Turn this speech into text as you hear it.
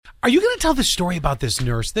Are you going to tell the story about this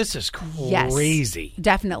nurse? This is crazy. Yes,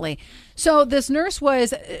 definitely. So this nurse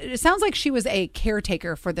it sounds like she was a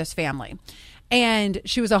caretaker for this family. And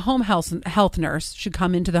she was a home health nurse. She'd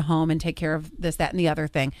come into the home and take care of this, that, and the other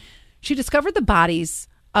thing. She discovered the bodies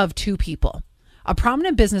of two people, a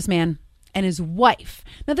prominent businessman and his wife.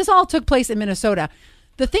 Now, this all took place in Minnesota.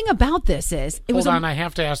 The thing about this is... Hold on, I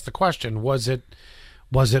have to ask the question. Was it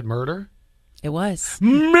murder? It was.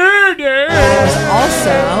 Murder! It was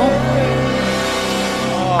also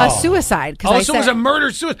a suicide. So it was a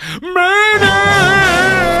murder-suicide.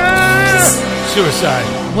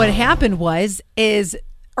 Suicide. What happened is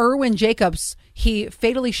Irwin Jacobs, he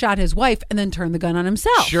fatally shot his wife and then turned the gun on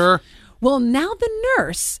himself. Sure. Well, now the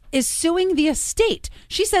nurse is suing the estate.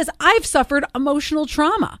 She says, I've suffered emotional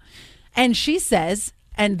trauma. And she says,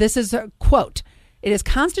 and this is a quote, it has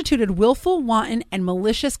constituted willful, wanton, and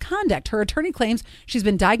malicious conduct. Her attorney claims she's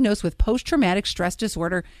been diagnosed with post-traumatic stress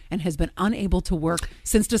disorder and has been unable to work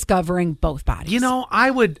since discovering both bodies. You know,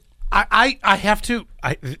 I have to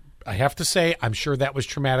say, I'm sure that was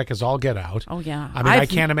traumatic as all get out. Oh, yeah. I mean, I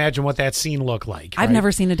can't imagine what that scene looked like. I've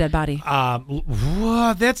never seen a dead body.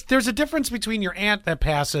 There's a difference between your aunt that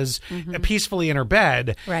passes peacefully in her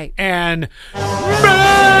bed, right, and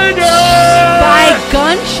murder by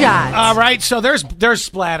gunshot. All right, so there's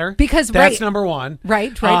splatter because that's number one.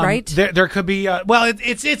 Right. There could be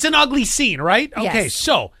it's an ugly scene, right? Okay, yes.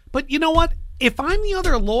 So, but you know what? If I'm the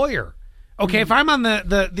other lawyer. Okay, if I'm on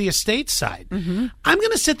the estate side, I'm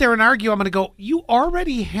going to sit there and argue. I'm going to go, you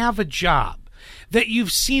already have a job that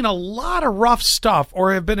you've seen a lot of rough stuff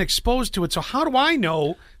or have been exposed to it. So how do I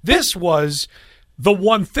know this was the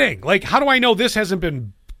one thing? Like, how do I know this hasn't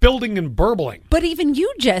been building and burbling? But even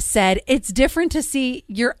you just said it's different to see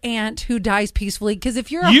your aunt who dies peacefully, because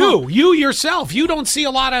if you're you yourself, you don't see a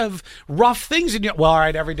lot of rough things in your. Well, all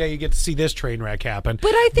right, every day you get to see this train wreck happen.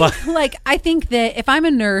 But I think that if I'm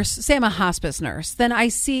a nurse, say I'm a hospice nurse, then I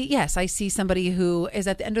see somebody who is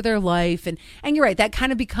at the end of their life, and you're right, that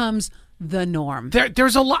kind of becomes the norm.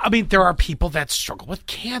 There's a lot. I mean, there are people that struggle with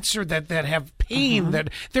cancer that have pain.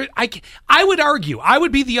 I would argue. I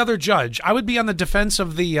would be the other judge. I would be on the defense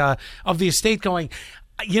of the estate, going,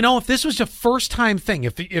 you know, if this was a first time thing,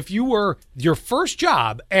 if you were your first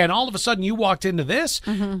job and all of a sudden you walked into this,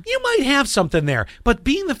 you might have something there. But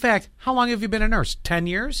being the fact, how long have you been a nurse? 10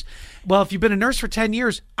 years? Well, if you've been a nurse for 10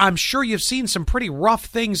 years, I'm sure you've seen some pretty rough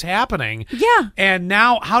things happening. Yeah. And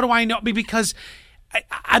now, how do I know? Because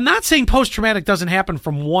I'm not saying post-traumatic doesn't happen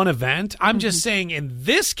from one event. I'm just saying in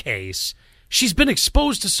this case, she's been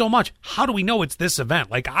exposed to so much. How do we know it's this event?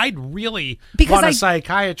 Like, I'd really want a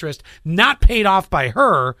psychiatrist, not paid off by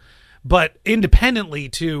her, but independently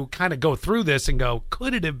to kind of go through this and go,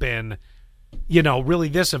 could it have been, you know, really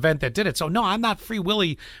this event that did it? So, no, I'm not free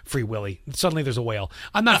willy. Suddenly there's a whale.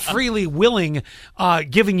 I'm not freely willing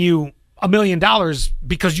giving you $1 million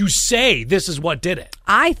because you say this is what did it.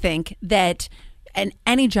 I think that in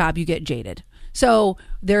any job you get jaded. So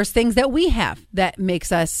there's things that we have that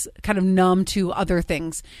makes us kind of numb to other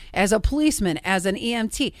things as a policeman, as an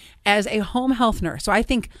EMT, as a home health nurse. So I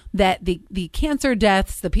think that the cancer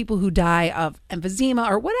deaths, the people who die of emphysema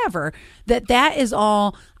or whatever, that is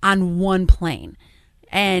all on one plane.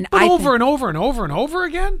 And over and over and over and over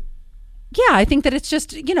again? Yeah, I think that it's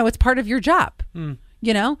just, you know, it's part of your job.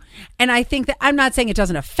 You know, and I think that I'm not saying it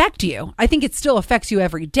doesn't affect you. I think it still affects you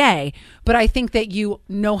every day, but I think that you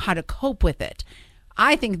know how to cope with it.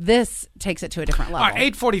 I think this takes it to a different level. All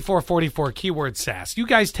right, 844-44, keyword sass. You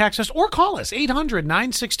guys text us or call us,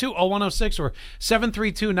 800-962-0106 or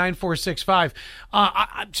 732-9465.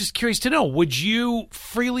 I'm just curious to know, would you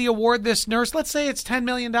freely award this nurse? Let's say it's $10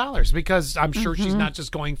 million, because I'm sure she's not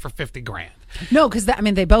just going for $50,000. No, because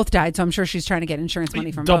they both died, so I'm sure she's trying to get insurance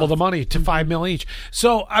money from double both. the money to $5 million each.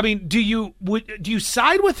 So, I mean, do you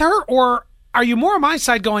side with her, or are you more on my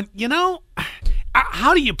side going, you know,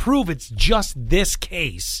 how do you prove it's just this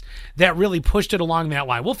case that really pushed it along that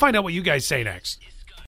line? We'll find out what you guys say next.